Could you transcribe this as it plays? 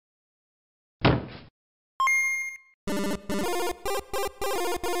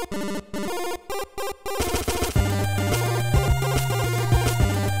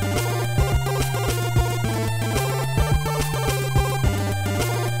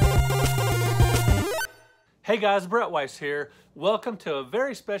Hey guys, Brett Weiss here. Welcome to a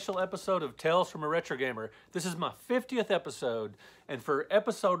very special episode of Tales from a Retro Gamer. This is my 50th episode, and for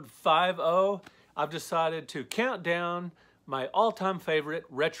episode 50, I've decided to count down my all-time favorite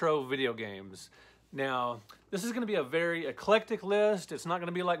retro video games. Now, this is going to be a very eclectic list. It's not going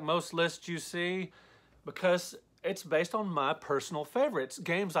to be like most lists you see because it's based on my personal favorites,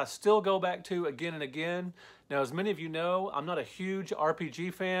 games I still go back to again and again. Now, as many of you know, I'm not a huge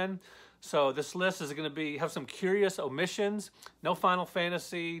RPG fan, so this list is going to have some curious omissions. No Final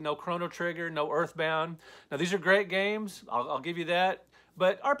Fantasy, no Chrono Trigger, no Earthbound. Now, these are great games, I'll give you that,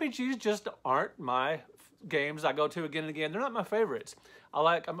 but RPGs just aren't my games I go to again and again. They're not my favorites.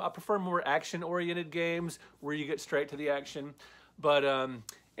 I prefer more action-oriented games where you get straight to the action. But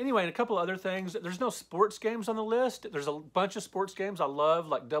anyway, and a couple other things. There's no sports games on the list. There's a bunch of sports games I love,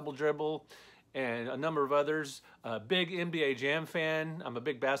 like Double Dribble and a number of others. Big NBA Jam fan. I'm a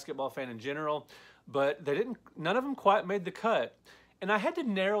big basketball fan in general, but none of them quite made the cut. And I had to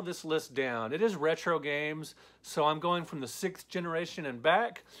narrow this list down. It is retro games, so I'm going from the 6th generation and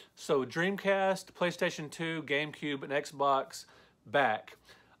back. So Dreamcast, PlayStation 2, GameCube, and Xbox back.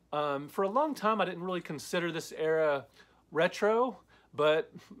 For a long time, I didn't really consider this era retro,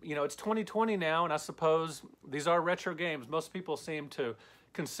 but you know, it's 2020 now, and I suppose these are retro games. Most people seem to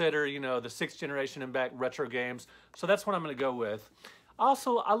consider, you know, the 6th generation and back retro games, so that's what I'm going to go with.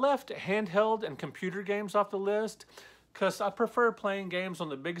 Also, I left handheld and computer games off the list because I prefer playing games on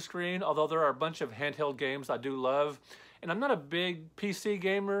the big screen, although there are a bunch of handheld games I do love. And I'm not a big PC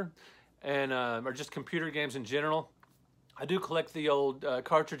gamer and or just computer games in general. I do collect the old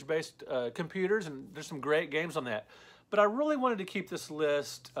cartridge-based computers, and there's some great games on that. But I really wanted to keep this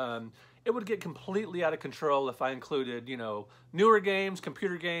list. It would get completely out of control if I included, you know, newer games,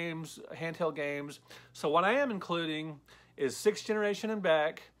 computer games, handheld games. So what I am including is 6th generation and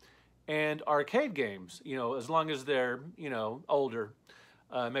back and arcade games, you know, as long as they're, you know, older,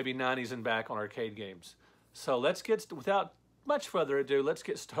 maybe 90s and back on arcade games. So without much further ado, let's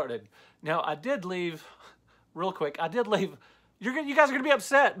get started. Now, I did leave, real quick, you guys are going to be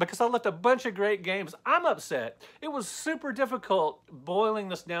upset because I left a bunch of great games. I'm upset. It was super difficult boiling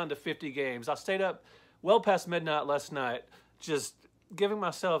this down to 50 games. I stayed up well past midnight last night, just giving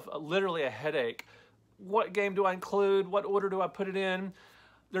myself literally a headache. What game do I include? What order do I put it in?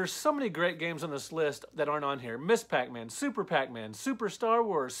 There's so many great games on this list that aren't on here. Miss Pac-Man, Super Star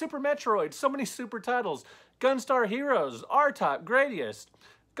Wars, Super Metroid, so many super titles. Gunstar Heroes, R-Type, Gradius,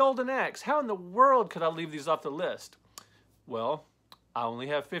 Golden Axe. How in the world could I leave these off the list? Well, I only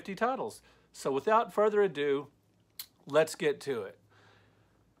have 50 titles. So without further ado, let's get to it.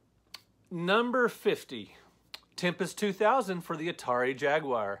 Number 50, Tempest 2000 for the Atari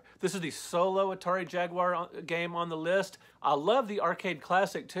Jaguar. This is the solo Atari Jaguar game on the list. I love the arcade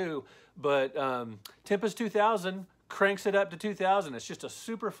classic too, but Tempest 2000 cranks it up to 2000. It's just a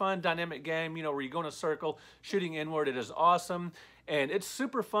super fun, dynamic game, you know, where you go in a circle, shooting inward. It is awesome. And it's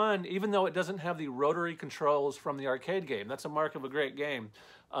super fun, even though it doesn't have the rotary controls from the arcade game. That's a mark of a great game.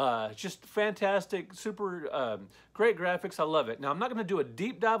 Just fantastic, super great graphics. I love it. Now, I'm not going to do a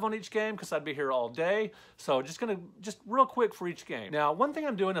deep dive on each game because I'd be here all day. So just real quick for each game. Now, one thing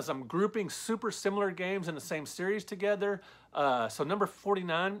I'm doing is I'm grouping super similar games in the same series together. So number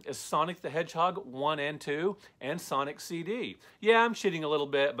 49 is Sonic the Hedgehog 1 and 2 and Sonic CD. Yeah, I'm cheating a little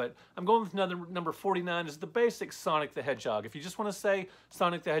bit, but I'm going with number 49 is the basic Sonic the Hedgehog. If you just want to say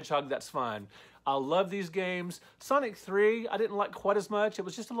Sonic the Hedgehog, that's fine. I love these games. Sonic 3, I didn't like quite as much. It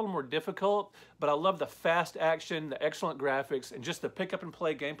was just a little more difficult, but I love the fast action, the excellent graphics, and just the pick up and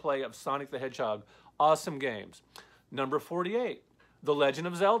play gameplay of Sonic the Hedgehog. Awesome games. Number 48, The Legend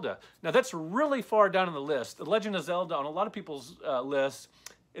of Zelda. Now that's really far down on the list. The Legend of Zelda on a lot of people's lists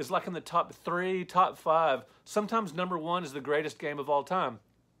is like in the top 3, top 5. Sometimes number 1 is the greatest game of all time.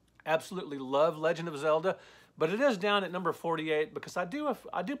 Absolutely love Legend of Zelda, but it is down at number 48 because I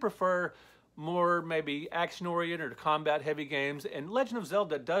do prefer more maybe action-oriented or combat-heavy games, and Legend of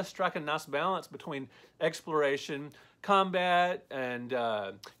Zelda does strike a nice balance between exploration, combat, and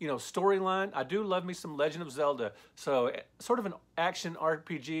you know, storyline. I do love me some Legend of Zelda, so sort of an action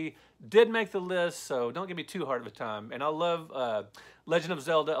RPG did make the list, so don't give me too hard of a time. And I love Legend of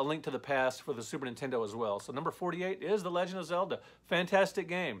Zelda: A Link to the Past for the Super Nintendo as well. So number 48 is The Legend of Zelda. Fantastic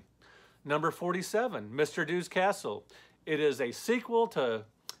game. Number 47, Mr. Doo's Castle. It is a sequel to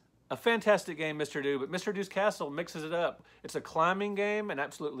a fantastic game, Mr. Do, but Mr. Doo's Castle mixes it up. It's a climbing game, and I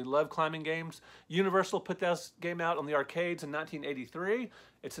absolutely love climbing games. Universal put this game out on the arcades in 1983.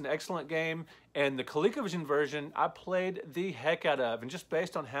 It's an excellent game, and the ColecoVision version I played the heck out of, and just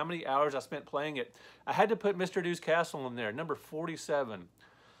based on how many hours I spent playing it, I had to put Mr. Doo's Castle in there, number 47.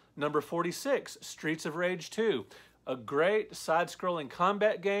 Number 46, Streets of Rage 2. A great side-scrolling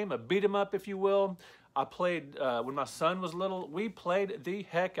combat game, a beat-em-up, if you will. I played, when my son was little, we played the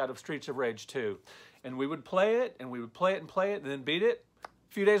heck out of Streets of Rage 2. And we would play it, and we would play it and play it, and then beat it.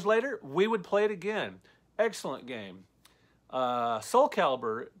 A few days later, we would play it again. Excellent game. Soul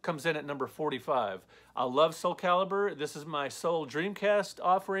Calibur comes in at number 45. I love Soul Calibur. This is my sole Dreamcast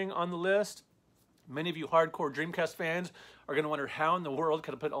offering on the list. Many of you hardcore Dreamcast fans are going to wonder how in the world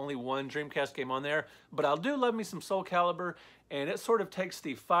could I put only one Dreamcast game on there. But I do love me some Soul Calibur, and it sort of takes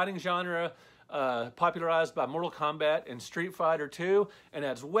the fighting genre popularized by Mortal Kombat and Street Fighter 2 and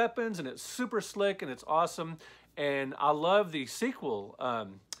adds weapons, and it's super slick and it's awesome. And I love the sequel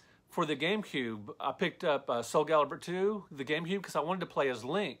for the GameCube. I picked up Soul Calibur 2, the GameCube, because I wanted to play as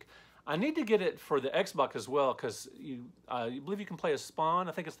Link. I need to get it for the Xbox as well, because you believe you can play as Spawn.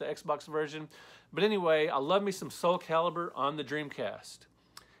 I think it's the Xbox version. But anyway, I love me some Soul Calibur on the Dreamcast.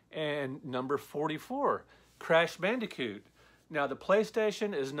 And number 44, Crash Bandicoot. Now, the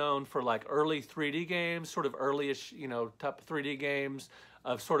PlayStation is known for like early 3D games, sort of early-ish, you know, type of 3D games,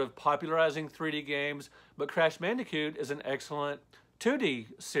 of sort of popularizing 3D games. But Crash Bandicoot is an excellent 2D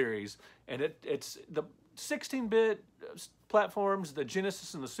series, and it's the 16-bit platforms, the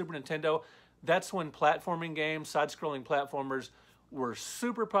Genesis and the Super Nintendo. That's when platforming games, side-scrolling platformers, were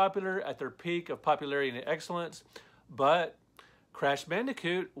super popular at their peak of popularity and excellence. But Crash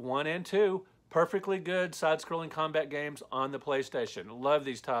Bandicoot 1 and 2, perfectly good side-scrolling combat games on the PlayStation. Love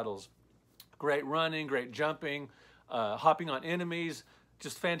these titles. Great running, great jumping, hopping on enemies,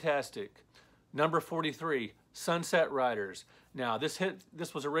 just fantastic. Number 43, Sunset Riders. Now, this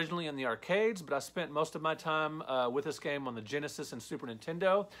was originally in the arcades, but I spent most of my time with this game on the Genesis and Super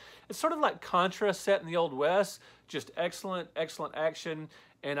Nintendo. It's sort of like Contra set in the Old West, just excellent, excellent action.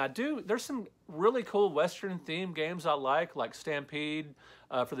 And there's some really cool Western-themed games I like Stampede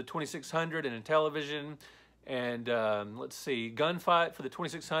for the 2600 and Intellivision. And let's see, Gunfight for the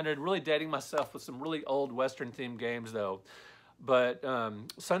 2600. Really dating myself with some really old Western-themed games, though. But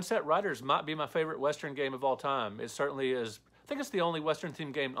Sunset Riders might be my favorite Western game of all time. It certainly is. I think it's the only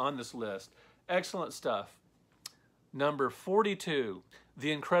Western-themed game on this list. Excellent stuff. Number 42,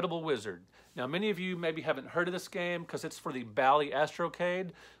 The Incredible Wizard. Now, many of you maybe haven't heard of this game because it's for the Bally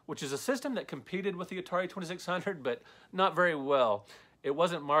Astrocade, which is a system that competed with the Atari 2600, but not very well. It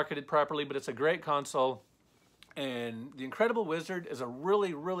wasn't marketed properly, but it's a great console. And The Incredible Wizard is a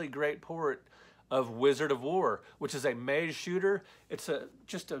really, really great port of Wizard of War, which is a maze shooter. It's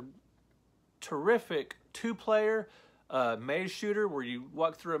just a terrific two-player maze shooter where you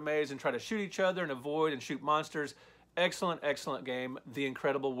walk through a maze and try to shoot each other and avoid and shoot monsters. Excellent, excellent game. The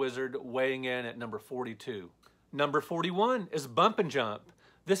Incredible Wizard weighing in at number 42. Number 41 is Bump and Jump.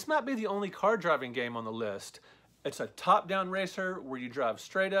 This might be the only car driving game on the list. It's a top-down racer where you drive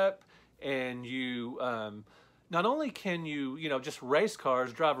straight up, and you not only can you just race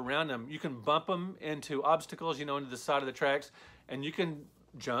cars, drive around them, you can bump them into obstacles, into the side of the tracks, and you can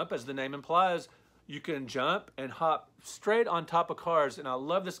jump, as the name implies. You can jump and hop straight on top of cars, and I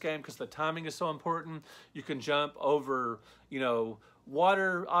love this game because the timing is so important. You can jump over,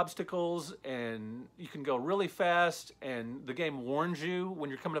 water obstacles, and you can go really fast, and the game warns you when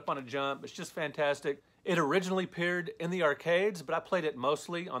you're coming up on a jump. It's just fantastic. It originally appeared in the arcades, but I played it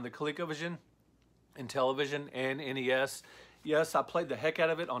mostly on the ColecoVision, Intellivision, and NES. Yes, I played the heck out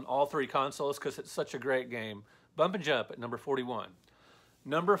of it on all three consoles because it's such a great game. Bump and Jump at number 41.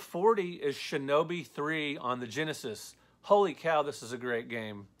 Number 40 is Shinobi 3 on the Genesis. Holy cow, this is a great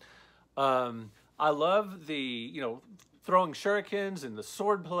game. I love the, throwing shurikens and the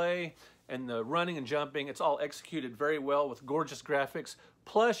sword play and the running and jumping. It's all executed very well with gorgeous graphics.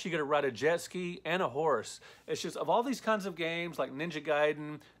 Plus, you get to ride a jet ski and a horse. It's just, of all these kinds of games like Ninja Gaiden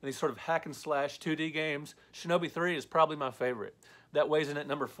and these sort of hack and slash 2D games, Shinobi 3 is probably my favorite. That weighs in at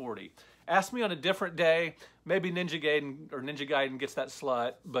number 40. Ask me on a different day, maybe Ninja Gaiden gets that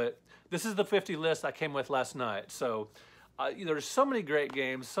slot, but this is the 50 list I came with last night. So there's so many great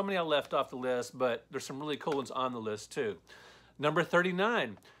games, so many I left off the list, but there's some really cool ones on the list too. Number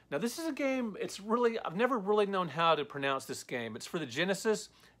 39. Now this is a game, I've never really known how to pronounce this game. It's for the Genesis,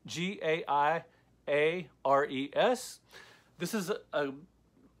 G-A-I-A-R-E-S. This is a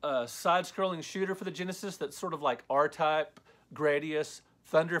side-scrolling shooter for the Genesis that's sort of like R-Type, Gradius,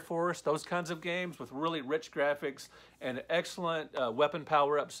 Thunder Force, those kinds of games with really rich graphics and an excellent weapon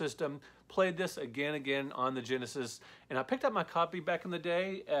power-up system. Played this again on the Genesis, and I picked up my copy back in the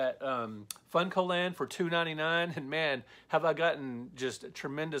day at Funcoland for $2.99, and man, have I gotten just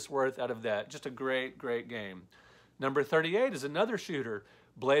tremendous worth out of that. Just a great, great game. Number 38 is another shooter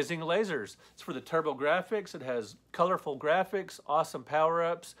Blazing Lasers. It's for the TurboGrafx. It has colorful graphics, awesome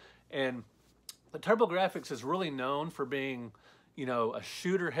power-ups, and the TurboGrafx is really known for being, you know, a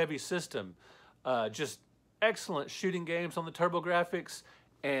shooter-heavy system. Just excellent shooting games on the TurboGrafx,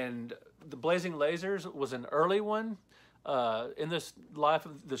 and the Blazing Lasers was an early one. In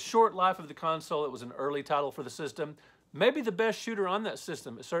the short life of the console, it was an early title for the system. Maybe the best shooter on that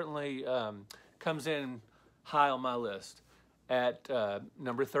system. It certainly comes in high on my list at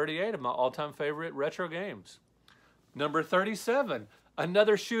number 38 of my all-time favorite retro games. Number 37,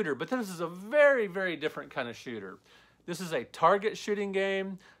 another shooter, but this is a very, very different kind of shooter. This is a target shooting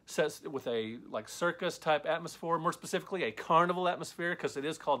game set with a like circus type atmosphere, more specifically a carnival atmosphere because it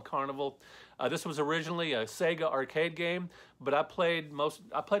is called Carnival. This was originally a Sega arcade game, but I played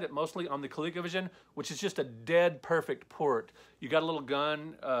it mostly on the ColecoVision, which is just a dead perfect port. You got a little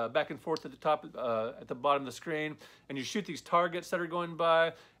gun back and forth at the top, at the bottom of the screen, and you shoot these targets that are going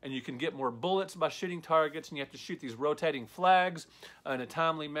by, and you can get more bullets by shooting targets, and you have to shoot these rotating flags in a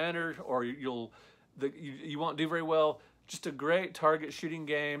timely manner, or you won't do very well. Just a great target shooting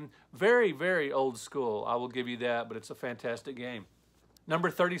game. Very, very old school, I will give you that, but it's a fantastic game. Number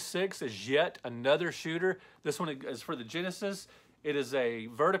 36 is yet another shooter. This one is for the Genesis. It is a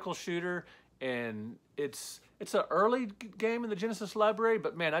vertical shooter, and it's an early game in the Genesis library,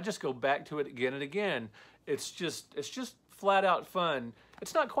 but man, I just go back to it again and again. It's just flat out fun.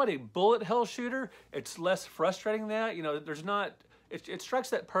 It's not quite a bullet hell shooter. It's less frustrating than that. You know, there's not... It strikes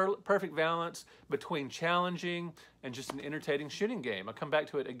that perfect balance between challenging and just an entertaining shooting game. I come back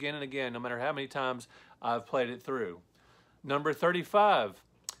to it again and again, no matter how many times I've played it through. Number 35,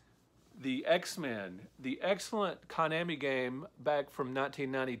 the X-Men, the excellent Konami game back from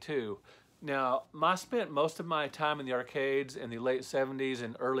 1992. Now, I spent most of my time in the arcades in the late 70s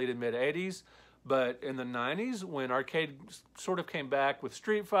and early to mid 80s, but in the 90s, when arcade sort of came back with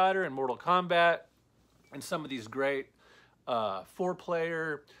Street Fighter and Mortal Kombat and some of these great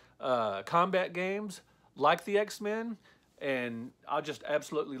four-player combat games like the X-Men, and I just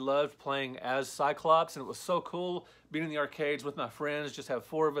absolutely loved playing as Cyclops, and it was so cool being in the arcades with my friends, just have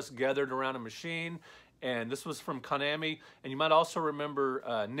 4 of us gathered around a machine. And this was from Konami, and you might also remember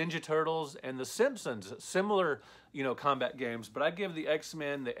Ninja Turtles and The Simpsons, similar, you know, combat games, but I give the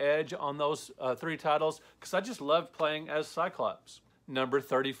X-Men the edge on those 3 titles because I just loved playing as Cyclops. Number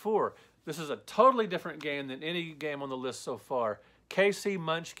 34. This is a totally different game than any game on the list so far. KC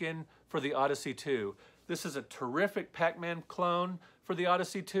Munchkin for the Odyssey 2. This is a terrific Pac-Man clone for the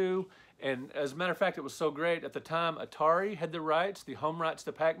Odyssey 2. And as a matter of fact, it was so great. At the time, Atari had the rights, the home rights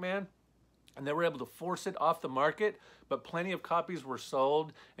to Pac-Man, and they were able to force it off the market, but plenty of copies were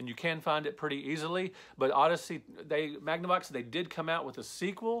sold, and you can find it pretty easily. But Odyssey, Magnavox, they did come out with a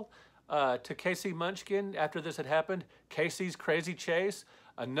sequel to KC Munchkin after this had happened, KC's Crazy Chase.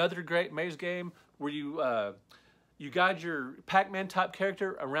 Another great maze game where you guide your Pac-Man type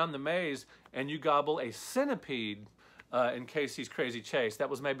character around the maze and you gobble a centipede in KC's Crazy Chase. That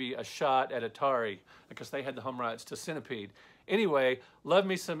was maybe a shot at Atari because they had the home rights to Centipede. Anyway, love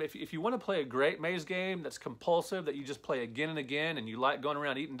me some, if you want to play a great maze game that's compulsive, that you just play again and again and you like going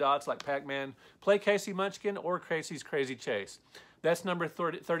around eating dots like Pac-Man, play KC Munchkin or KC's Crazy Chase. That's number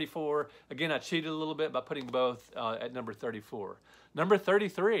 34. Again, I cheated a little bit by putting both at number 34. Number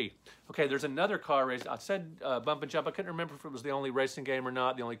 33. Okay, there's another car race. I said Bump and Jump. I couldn't remember if it was the only racing game or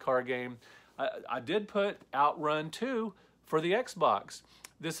not, the only car game. I did put Outrun 2 for the Xbox.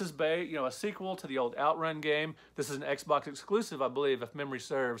 This is a sequel to the old Outrun game. This is an Xbox exclusive, I believe, if memory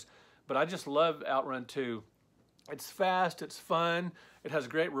serves. But I just love Outrun 2. It's fast, it's fun, it has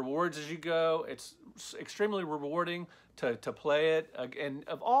great rewards as you go. It's extremely rewarding to play it. And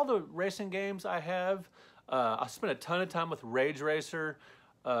of all the racing games I have, I spent a ton of time with Rage Racer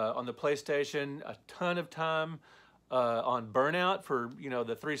on the PlayStation, a ton of time on Burnout for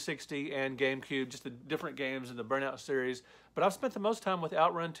the 360 and GameCube, just the different games in the Burnout series. But I've spent the most time with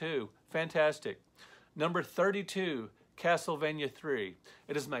Outrun 2. Fantastic. Number 32, Castlevania 3.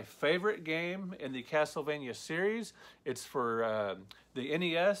 It is my favorite game in the Castlevania series. It's for the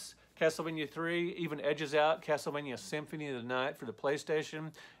NES. Castlevania 3 even edges out Castlevania Symphony of the Night for the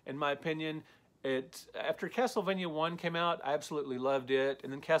PlayStation. In my opinion, after Castlevania 1 came out, I absolutely loved it.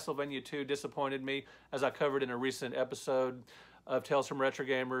 And then Castlevania 2 disappointed me, as I covered in a recent episode of Tales from Retro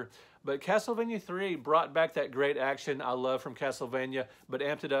Gamer. But Castlevania 3 brought back that great action I love from Castlevania, but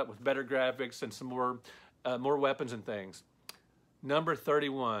amped it up with better graphics and some more weapons and things. Number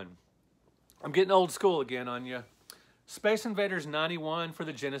 31. I'm getting old school again on you. Space Invaders 91 for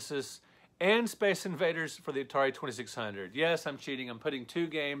the Genesis and Space Invaders for the Atari 2600. Yes, I'm cheating. I'm putting 2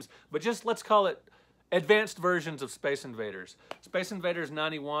 games, but just let's call it advanced versions of Space Invaders. Space Invaders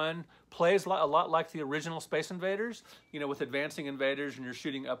 91 plays a lot like the original Space Invaders, you know, with advancing invaders and you're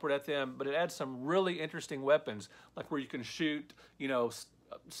shooting upward at them, but it adds some really interesting weapons, like where you can shoot, you know,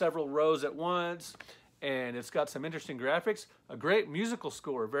 several rows at once, and it's got some interesting graphics, a great musical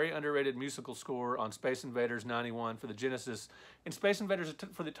score, very underrated musical score on Space Invaders 91 for the Genesis. And Space Invaders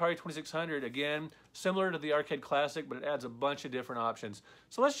for the Atari 2600, again, similar to the arcade classic, but it adds a bunch of different options.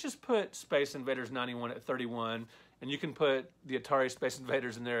 So let's just put Space Invaders 91 at 31, and you can put the Atari Space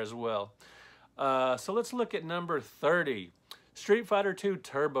Invaders in there as well. So let's look at number 30, Street Fighter II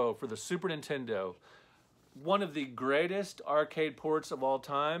Turbo for the Super Nintendo. One of the greatest arcade ports of all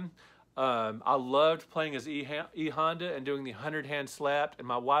time. I loved playing as E-Honda and doing the 100-hand slap, and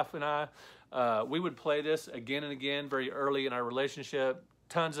my wife and I, we would play this again and again very early in our relationship.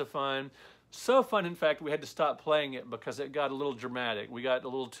 Tons of fun. So fun, in fact, we had to stop playing it because it got a little dramatic. We got a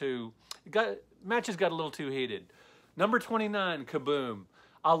little too, matches got a little too heated. Number 29, Kaboom.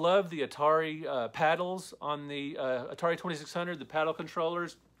 I love the Atari paddles on the Atari 2600, the paddle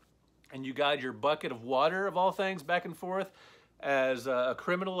controllers, and you guide your bucket of water, of all things, back and forth as a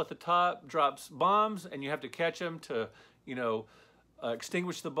criminal at the top drops bombs, and you have to catch them to, you know,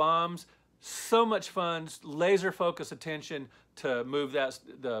 extinguish the bombs. So much fun, laser focus attention to move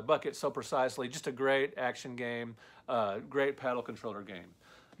the bucket so precisely. Just a great action game, great paddle controller game.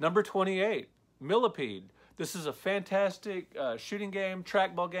 Number 28, Millipede. This is a fantastic shooting game,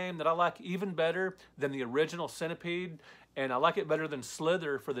 trackball game that I like even better than the original Centipede, and I like it better than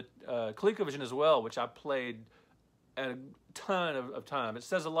Slither for the ColecoVision as well, which I played a ton of time. It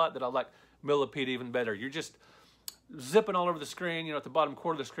says a lot that I like Millipede even better. You're just zipping all over the screen, you know, at the bottom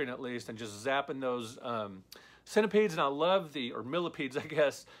quarter of the screen at least, and just zapping those centipedes. And I love or millipedes, I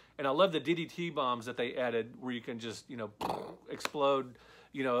guess, and I love the DDT bombs that they added where you can just, you know, explode,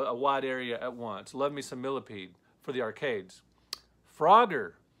 you know, a wide area at once. Love me some Millipede for the arcades.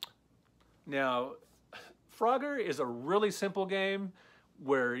 Frogger. Now, Frogger is a really simple game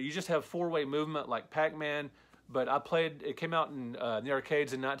where you just have four-way movement like Pac-Man, but I played, it came out in the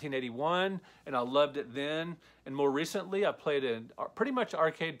arcades in 1981, and I loved it then. And more recently, I played a pretty much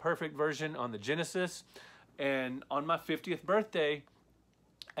arcade perfect version on the Genesis. And on my 50th birthday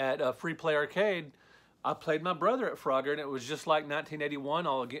at Free Play Arcade, I played my brother at Frogger, and it was just like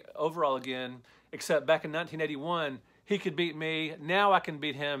 1981 overall again, except back in 1981, he could beat me. Now I can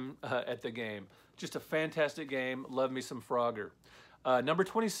beat him at the game. Just a fantastic game. Love me some Frogger. Number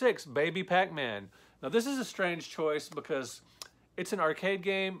 26, Baby Pac-Man. Now this is a strange choice because it's an arcade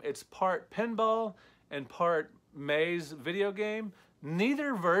game. It's part pinball and part maze video game.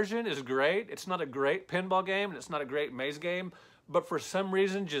 Neither version is great. It's not a great pinball game and it's not a great maze game, but for some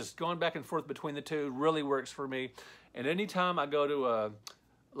reason just going back and forth between the two really works for me. And anytime I go to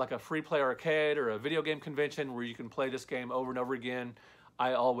like a Free Play Arcade or a video game convention where you can play this game over and over again,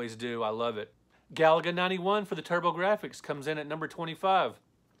 I always do. I love it. Galaga 91 for the TurboGrafx comes in at number 25.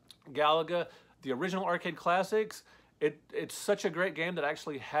 Galaga, the original arcade classics, it's such a great game that I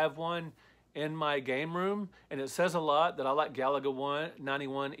actually have one in my game room, and it says a lot that I like Galaga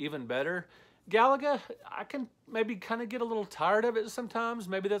 91 even better. Galaga, I can maybe kind of get a little tired of it sometimes.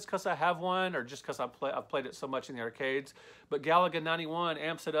 Maybe that's because I have one or just because I've played it so much in the arcades. But Galaga 91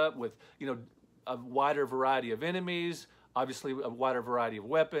 amps it up with, you know, a wider variety of enemies, obviously a wider variety of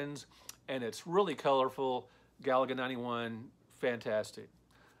weapons, and it's really colorful. Galaga 91, fantastic.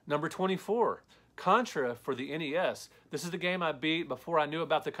 Number 24, Contra for the NES. This is the game I beat before I knew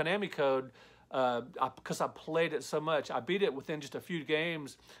about the Konami code because I played it so much. I beat it within just a few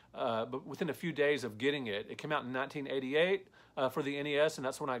games, but within a few days of getting it. It came out in 1988 for the NES, and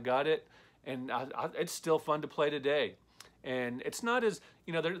that's when I got it. And it's still fun to play today. And it's not as,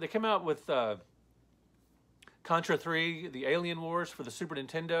 you know, they came out with Contra 3, the Alien Wars for the Super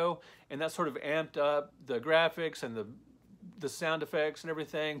Nintendo, and that sort of amped up the graphics and the sound effects and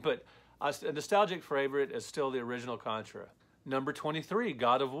everything, but a nostalgic favorite is still the original Contra. Number 23,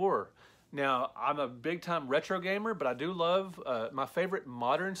 God of War. Now, I'm a big-time retro gamer, but I do love, my favorite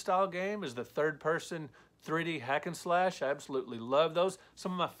modern style game is the third-person 3D hack and slash. I absolutely love those.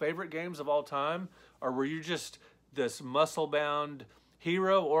 Some of my favorite games of all time are where you're just this muscle-bound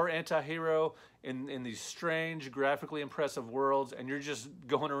hero or anti-hero in these strange, graphically impressive worlds, and you're just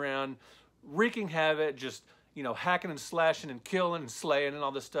going around wreaking havoc, just, you know, hacking and slashing and killing and slaying and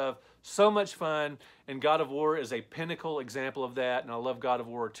all this stuff. So much fun, and God of War is a pinnacle example of that, and I love God of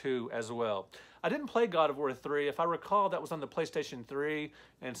War 2 as well. I didn't play God of War 3. If I recall, that was on the PlayStation 3,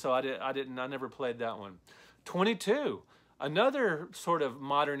 and so I never played that one. 22, another sort of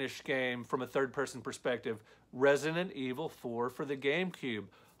modernish game from a third-person perspective, Resident Evil 4 for the GameCube.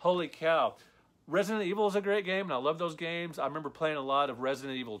 Holy cow. Resident Evil is a great game, and I love those games. I remember playing a lot of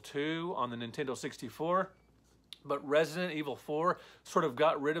Resident Evil 2 on the Nintendo 64. But Resident Evil 4 sort of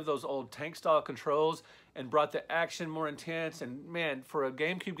got rid of those old tank-style controls and brought the action more intense. And man, for a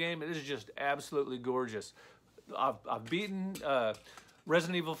GameCube game, it is just absolutely gorgeous. I've beaten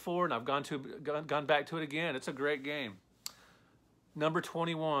Resident Evil 4, and I've gone back to it again. It's a great game. Number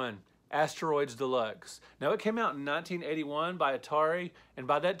 21, Asteroids Deluxe. Now, it came out in 1981 by Atari, and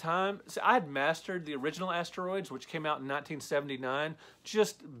by that time, I had mastered the original Asteroids, which came out in 1979,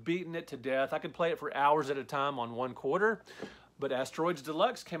 just beating it to death. I could play it for hours at a time on one quarter, but Asteroids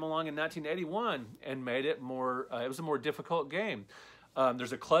Deluxe came along in 1981 and made it more, it was a more difficult game.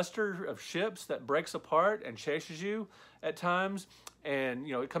 There's a cluster of ships that breaks apart and chases you at times, and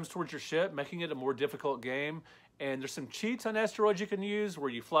it comes towards your ship, making it a more difficult game. And there's some cheats on asteroids you can use where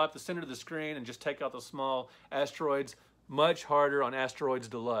you fly up the center of the screen and just take out the small asteroids. Much harder on Asteroids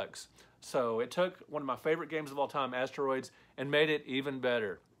Deluxe. So it took one of my favorite games of all time, Asteroids, and made it even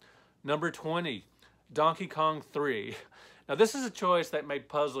better. Number 20, Donkey Kong 3. Now this is a choice that may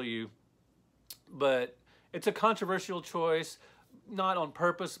puzzle you, but it's a controversial choice, not on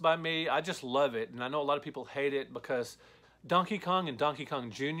purpose by me. I just love it, and I know a lot of people hate it because Donkey Kong and Donkey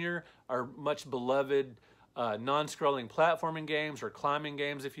Kong Jr. are much beloved non-scrolling platforming games, or climbing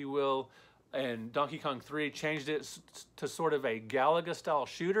games, if you will. And Donkey Kong 3 changed it to sort of a Galaga-style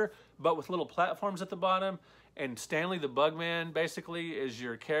shooter, but with little platforms at the bottom. And Stanley the Bugman basically is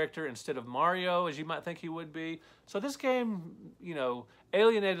your character instead of Mario, as you might think he would be. So this game,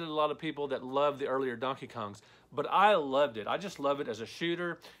 alienated a lot of people that loved the earlier Donkey Kongs. But I loved it. I just love it as a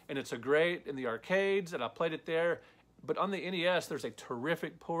shooter, and it's a great in the arcades, and I played it there. But on the NES, there's a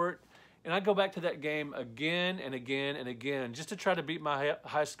terrific port. And I go back to that game again and again and again just to try to beat my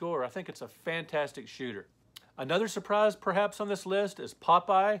high score. I think it's a fantastic shooter. Another surprise perhaps on this list is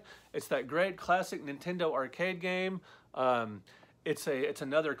Popeye. It's that great classic Nintendo arcade game. It's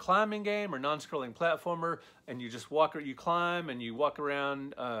another climbing game or non-scrolling platformer, and you climb and you walk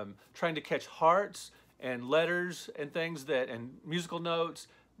around trying to catch hearts and letters and things and musical notes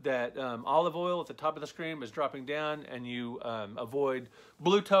that olive oil at the top of the screen is dropping down, and you avoid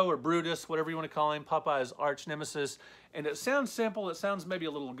Bluto or Brutus, whatever you want to call him, Popeye's arch nemesis. And it sounds simple, it sounds maybe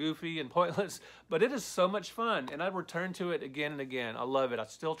a little goofy and pointless, but it is so much fun, and I return to it again and again. I love it. I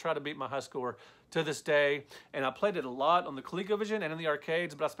still try to beat my high score to this day, and I played it a lot on the ColecoVision and in the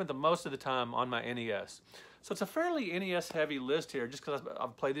arcades, but I spent the most of the time on my NES. So it's a fairly NES-heavy list here, just because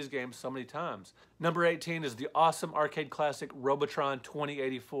I've played these games so many times. Number 18 is the awesome arcade classic Robotron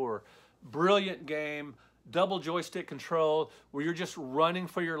 2084. Brilliant game, double joystick control, where you're just running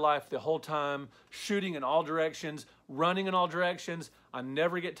for your life the whole time, shooting in all directions, running in all directions. I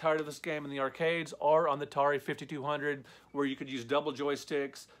never get tired of this game in the arcades or on the Atari 5200, where you could use double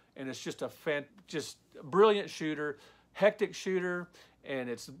joysticks, and it's just a brilliant shooter, hectic shooter.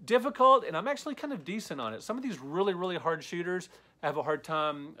 And it's difficult, and I'm actually kind of decent on it. Some of these really, really hard shooters I have a hard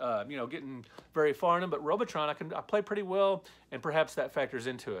time, getting very far in them. But Robotron, I play pretty well, and perhaps that factors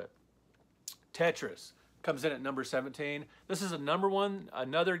into it. Tetris comes in at number 17. This is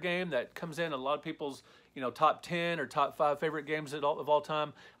another game that comes in a lot of people's, top 10 or top 5 favorite games of all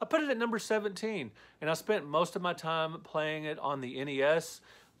time. I put it at number 17, and I spent most of my time playing it on the NES.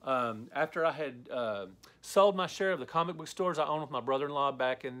 After I had sold my share of the comic book stores I owned with my brother-in-law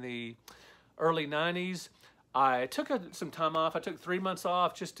back in the early 90s, I took some time off. I took 3 months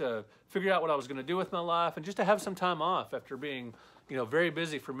off just to figure out what I was going to do with my life and just to have some time off after being, very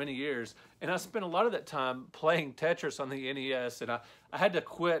busy for many years. And I spent a lot of that time playing Tetris on the NES, and I had to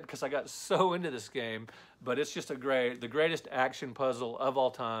quit because I got so into this game. But it's just the greatest action puzzle of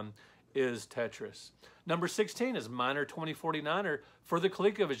all time is Tetris. Number 16 is Miner 2049er for the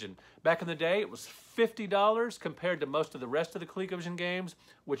ColecoVision. Back in the day, it was $50 compared to most of the rest of the ColecoVision games,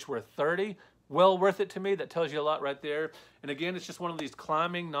 which were $30. Well worth it to me. That tells you a lot right there. And again, it's just one of these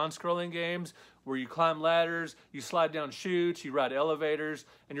climbing, non-scrolling games where you climb ladders, you slide down chutes, you ride elevators,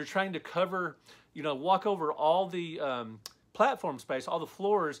 and you're trying to cover, walk over all the platform space, all the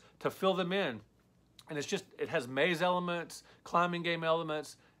floors to fill them in. And it has maze elements, climbing game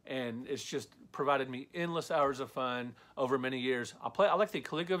elements, and it's just provided me endless hours of fun over many years. I like the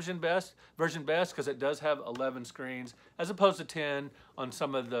ColecoVision version best because it does have 11 screens as opposed to 10 on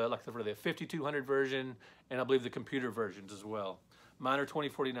some of the 5200 version, and I believe the computer versions as well. Miner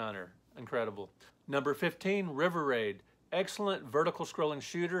 2049er, incredible. Number 15, River Raid. excellent vertical scrolling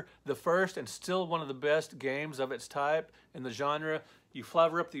shooter, the first and still one of the best games of its type in the genre. You fly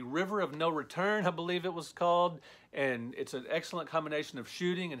up the River of No Return, I believe it was called, and it's an excellent combination of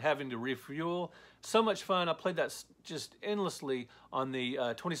shooting and having to refuel. So much fun. I played that just endlessly on the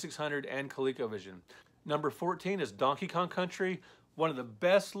 2600 and ColecoVision. Number 14 is Donkey Kong Country, one of the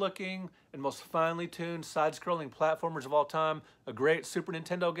best looking and most finely tuned side-scrolling platformers of all time. A great Super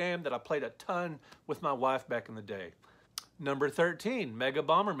Nintendo game that I played a ton with my wife back in the day. Number 13, Mega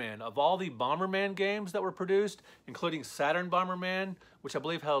Bomberman. Of all the Bomberman games that were produced, including Saturn Bomberman, which I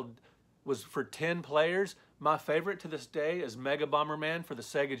believe was for 10 players, my favorite to this day is Mega Bomberman for the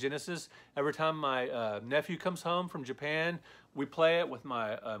Sega Genesis. Every time my nephew comes home from Japan, we play it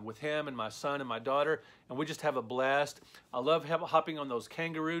with him and my son and my daughter, and we just have a blast. I love hopping on those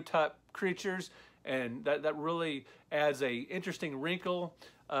kangaroo type creatures, and that really adds a interesting wrinkle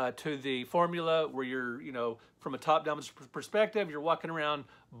to the formula where you're, from a top-down perspective, you're walking around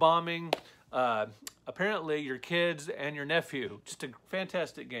bombing apparently your kids and your nephew. Just a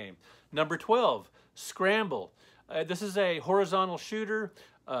fantastic game. Number 12, Scramble. This is a horizontal shooter,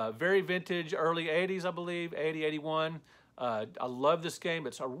 very vintage, early 80s, I believe, 80, 81. I love this game.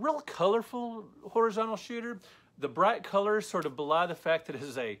 It's a real colorful horizontal shooter. The bright colors sort of belie the fact that it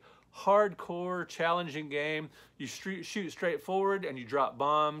is a hardcore, challenging game. You shoot straight forward and you drop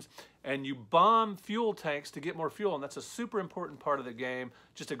bombs and you bomb fuel tanks to get more fuel, and that's a super important part of the game.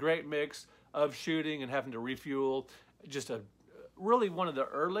 Just a great mix of shooting and having to refuel. Just really one of the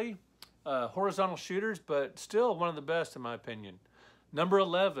early horizontal shooters, but still one of the best in my opinion. Number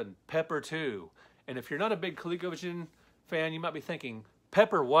 11, Pepper 2. And if you're not a big ColecoVision fan, you might be thinking,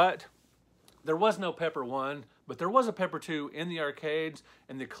 Pepper what? There was no Pepper 1, but there was a Pepper 2 in the arcades,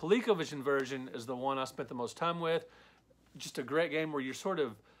 and the ColecoVision version is the one I spent the most time with. Just a great game where you're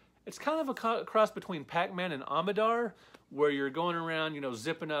it's kind of a cross between Pac-Man and Amadar, where you're going around,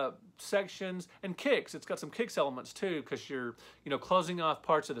 zipping up sections, and kicks. It's got some kicks elements too, because you're, closing off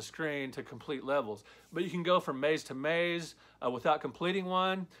parts of the screen to complete levels. But you can go from maze to maze without completing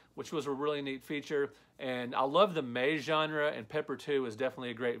one, which was a really neat feature. And I love the maze genre, and Pepper 2 is definitely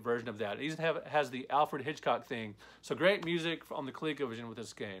a great version of that. It even has the Alfred Hitchcock thing. So great music on the ColecoVision with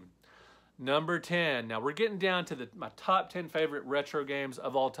this game. Number 10. Now we're getting down to my top 10 favorite retro games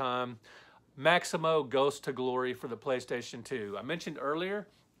of all time. Maximo Ghost to Glory for the PlayStation 2. I mentioned earlier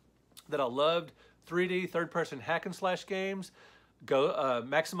that I loved 3D third-person hack and slash games.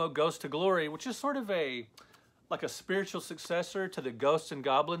 Maximo Ghost to Glory, which is sort of like a spiritual successor to the Ghosts and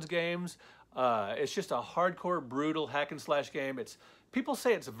Goblins games. It's just a hardcore, brutal hack and slash game. People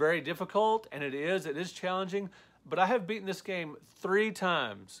say it's very difficult, and it is challenging, but I have beaten this game 3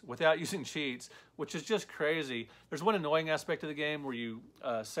 times without using cheats, which is just crazy. There's one annoying aspect of the game where you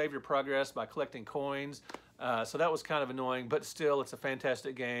save your progress by collecting coins, so that was kind of annoying, but still, it's a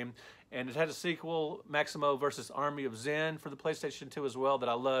fantastic game. And it had a sequel, Maximo vs. Army of Zen, for the PlayStation 2 as well, that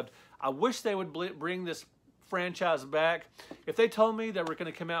I loved. I wish they would bring this franchise back. If they told me that we're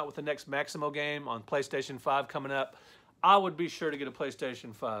going to come out with the next Maximo game on PlayStation 5 coming up, I would be sure to get a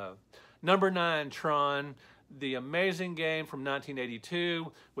PlayStation 5. Number 9, Tron. The amazing game from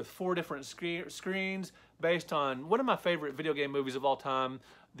 1982 with 4 different screens based on one of my favorite video game movies of all time,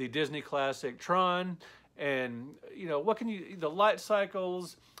 the Disney classic Tron. And, the light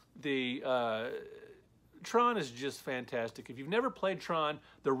cycles, Tron is just fantastic. If you've never played Tron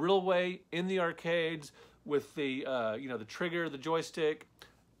the real way in the arcades with the trigger, the joystick,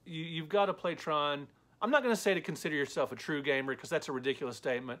 you've got to play Tron. I'm not going to say to consider yourself a true gamer because that's a ridiculous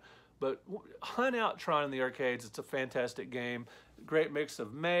statement, but hunt out Tron in the arcades. It's a fantastic game. Great mix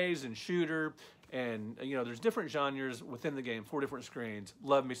of maze and shooter, and there's different genres within the game, 4 different screens.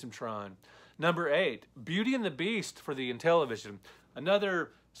 Love me some Tron. Number 8, Beauty and the Beast for the Intellivision.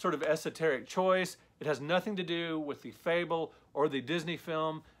 Another sort of esoteric choice. It has nothing to do with the Fable or the Disney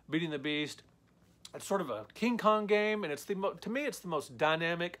film Beauty and the Beast. It's sort of a King Kong game, and to me, it's the most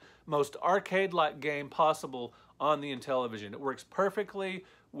dynamic, most arcade-like game possible on the Intellivision. It works perfectly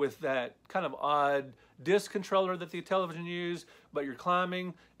with that kind of odd disc controller that the Intellivision used, but you're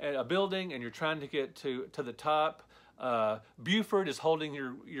climbing a building and you're trying to get to the top. Buford is holding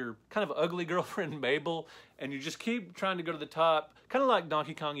your kind of ugly girlfriend Mabel, and you just keep trying to go to the top, kind of like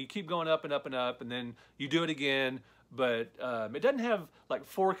Donkey Kong. You keep going up and up and up, and then you do it again. But it doesn't have like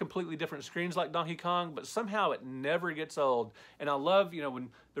 4 completely different screens like Donkey Kong, but somehow it never gets old. And I love, when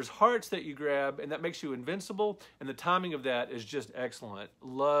there's hearts that you grab and that makes you invincible, and the timing of that is just excellent.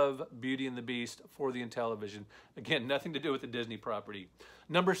 Love Beauty and the Beast for the Intellivision. Again, nothing to do with the Disney property.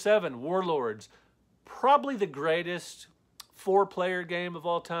 Number 7, Warlords. Probably the greatest 4-player game of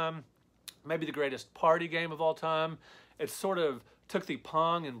all time, maybe the greatest party game of all time. it sort of took the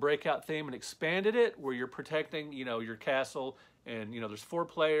Pong and Breakout theme and expanded it, where you're protecting, you know, your castle, and, you know, there's 4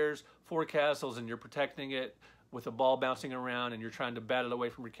 players, 4 castles, and you're protecting it with a ball bouncing around, and you're trying to bat it away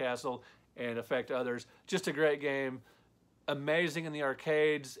from your castle and affect others. Just a great game. Amazing in the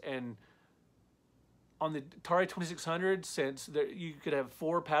arcades, and on the Atari 2600, since you could have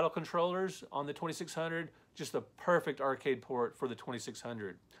 4 paddle controllers on the 2600, just the perfect arcade port for the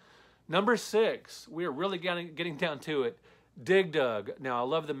 2600. Number 6, we are really getting down to it. Dig Dug. Now, I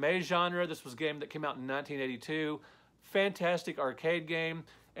love the maze genre. This was a game that came out in 1982. Fantastic arcade game.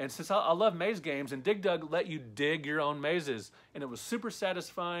 And since I love maze games, and Dig Dug let you dig your own mazes, and it was super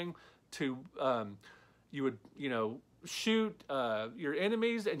satisfying to, you would, you know, shoot your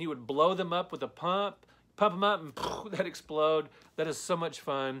enemies, and you would blow them up with a pump them up, and that explode. That is so much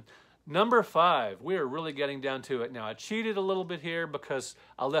fun. Number 5, we are really getting down to it. Now, I cheated a little bit here because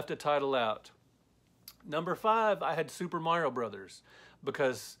I left a title out. Number 5, I had Super Mario Brothers,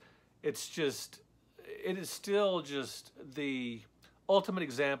 because it is still just the ultimate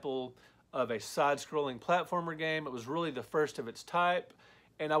example of a side-scrolling platformer game. It was really the first of its type,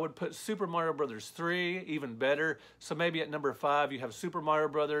 and I would put Super Mario Brothers 3 even better. So maybe at number 5, you have Super Mario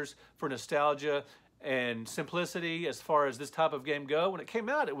Brothers for nostalgia and simplicity as far as this type of game go. When it came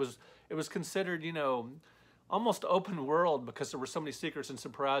out, it was considered, you know, almost open world because there were so many secrets and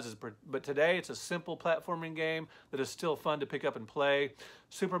surprises. But today, it's a simple platforming game that is still fun to pick up and play.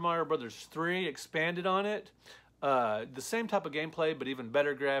 Super Mario Brothers 3 expanded on it. The same type of gameplay, but even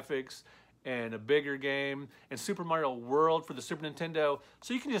better graphics and a bigger game. And Super Mario World for the Super Nintendo.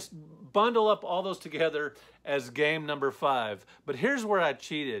 So you can just bundle up all those together as game number 5. But here's where I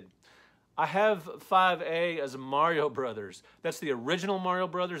cheated. I have 5A as Mario Brothers. That's the original Mario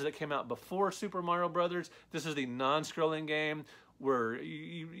Brothers that came out before Super Mario Brothers. This is the non-scrolling game where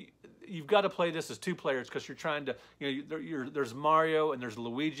you've got to play this as 2 players, because you're trying to, you know, there's Mario and there's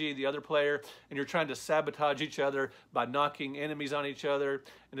Luigi, the other player, and you're trying to sabotage each other by knocking enemies on each other,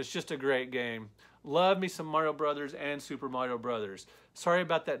 and it's just a great game. Love me some Mario Brothers and Super Mario Brothers. Sorry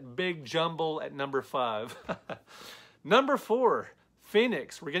about that big jumble at number 5. Number 4.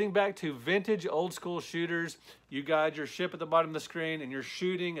 Phoenix. We're getting back to vintage old school shooters. You guide your ship at the bottom of the screen and you're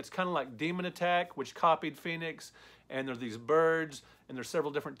shooting. It's kind of like Demon Attack, which copied Phoenix. And there's these birds, and there's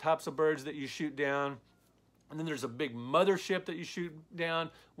several different types of birds that you shoot down. And then there's a big mothership that you shoot down,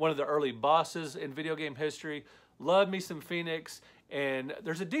 one of the early bosses in video game history. Love me some Phoenix. And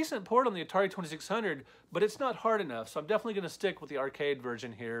there's a decent port on the Atari 2600, but it's not hard enough. So I'm definitely going to stick with the arcade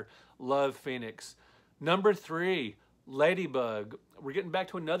version here. Love Phoenix. Number 3. Ladybug. We're getting back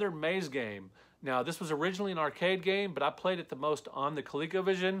to another maze game. Now, this was originally an arcade game, but I played it the most on the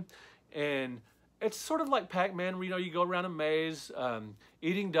ColecoVision, and it's sort of like Pac-Man, where, you know, you go around a maze,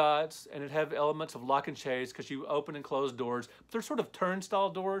 eating dots, and it have elements of lock and chase because you open and close doors. But they're sort of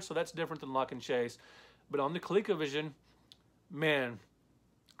turnstile doors, so that's different than lock and chase. But on the ColecoVision, man,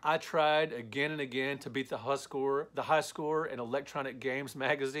 I tried again and again to beat the high score in Electronic Games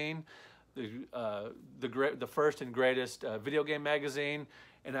magazine. The first and greatest video game magazine,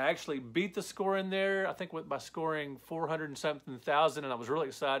 and I actually beat the score in there, I think by scoring 400 and something thousand, and I was really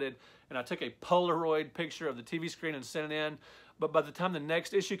excited, and I took a Polaroid picture of the TV screen and sent it in. But by the time the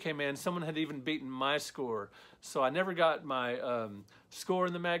next issue came in, someone had even beaten my score, so I never got my score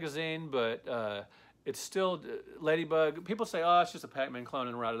in the magazine. But it's still Ladybug. People say, oh, it's just a Pac-Man clone,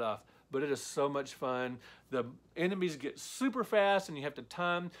 and write it off. But it is so much fun. The enemies get super fast, and you have to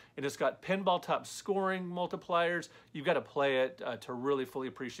time, and it's got pinball-type scoring multipliers. You've got to play it to really fully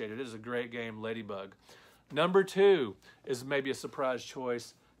appreciate it. It is a great game, Ladybug. Number 2 is maybe a surprise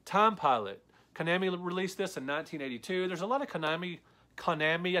choice, Time Pilot. Konami released this in 1982. There's a lot of Konami,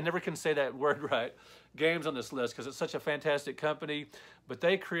 I never can say that word right, games on this list because it's such a fantastic company. But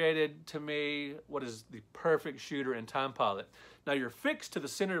they created, to me, what is the perfect shooter in Time Pilot. Now, you're fixed to the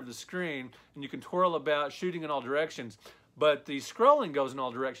center of the screen, and you can twirl about, shooting in all directions, but the scrolling goes in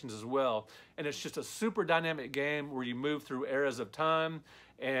all directions as well. And it's just a super dynamic game where you move through eras of time,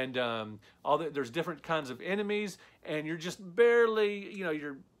 and there's different kinds of enemies, and you're just barely, you know,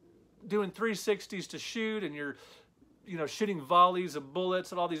 you're doing 360s to shoot, and you're, you know, shooting volleys of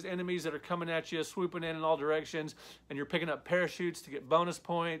bullets at all these enemies that are coming at you, swooping in all directions, and you're picking up parachutes to get bonus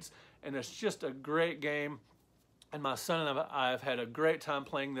points, and it's just a great game. And my son and I have had a great time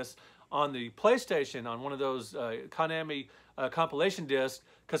playing this on the PlayStation, on one of those Konami compilation discs,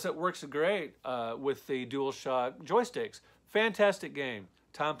 because it works great with the DualShock joysticks. Fantastic game.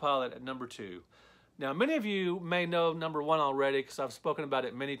 Time Pilot at number 2. Now, many of you may know number 1 already because I've spoken about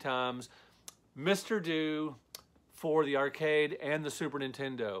it many times. Mr. Do for the arcade and the Super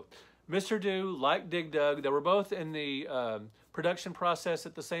Nintendo. Mr. Do, like Dig Dug, they were both in the production process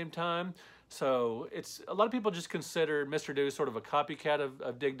at the same time. So it's a lot of people just consider Mr. Do sort of a copycat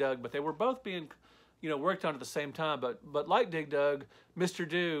of Dig Dug, but they were both being, worked on at the same time. But like Dig Dug, Mr.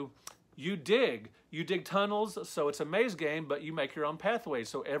 Do, you dig tunnels. So it's a maze game, but you make your own pathways.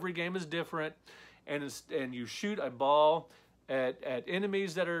 So every game is different, and you shoot a ball at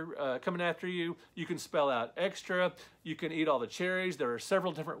enemies that are coming after you. You can spell out extra. You can eat all the cherries. There are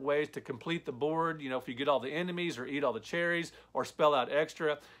several different ways to complete the board. If you get all the enemies or eat all the cherries or spell out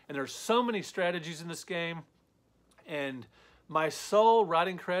extra. And there's so many strategies in this game. And my sole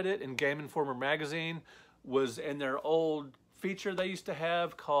writing credit in Game Informer magazine was in their old feature they used to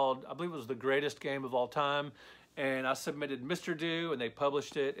have called, I believe it was The Greatest Game of All Time. And I submitted Mr. Do, and they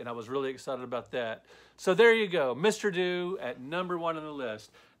published it, and I was really excited about that. So there you go, Mr. Do at #1 on the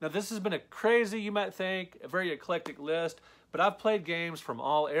list. Now this has been a crazy, you might think, a very eclectic list, but I've played games from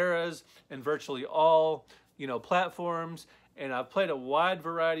all eras and virtually all, platforms, and I've played a wide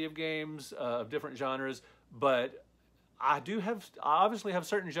variety of games of different genres, but I obviously have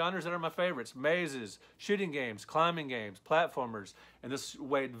certain genres that are my favorites: mazes, shooting games, climbing games, platformers, and this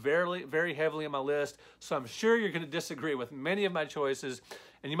weighed very, very heavily on my list. So I'm sure you're going to disagree with many of my choices,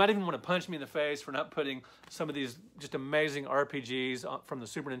 and you might even want to punch me in the face for not putting some of these just amazing RPGs from the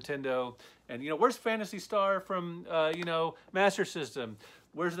Super Nintendo. And where's Phantasy Star from Master System?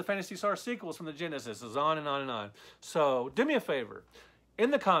 Where's the Phantasy Star sequels from the Genesis? It's on and on and on. So do me a favor. In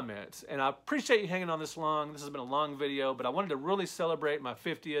the comments, and I appreciate you hanging on this long. This has been a long video, but I wanted to really celebrate my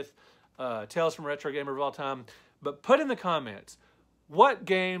 50th Tales from a Retro Gamer of All Time. But put in the comments, what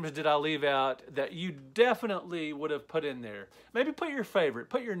games did I leave out that you definitely would have put in there? Maybe put your favorite,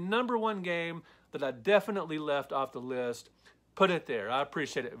 put your #1 game that I definitely left off the list. Put it there. I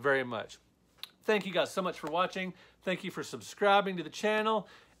appreciate it very much. Thank you guys so much for watching. Thank you for subscribing to the channel.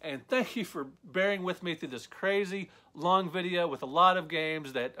 And thank you for bearing with me through this crazy long video with a lot of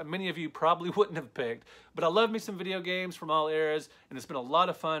games that many of you probably wouldn't have picked. But I love me some video games from all eras, and it's been a lot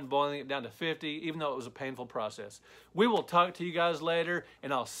of fun boiling it down to 50, even though it was a painful process. We will talk to you guys later,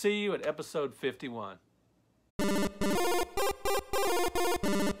 and I'll see you at episode 51.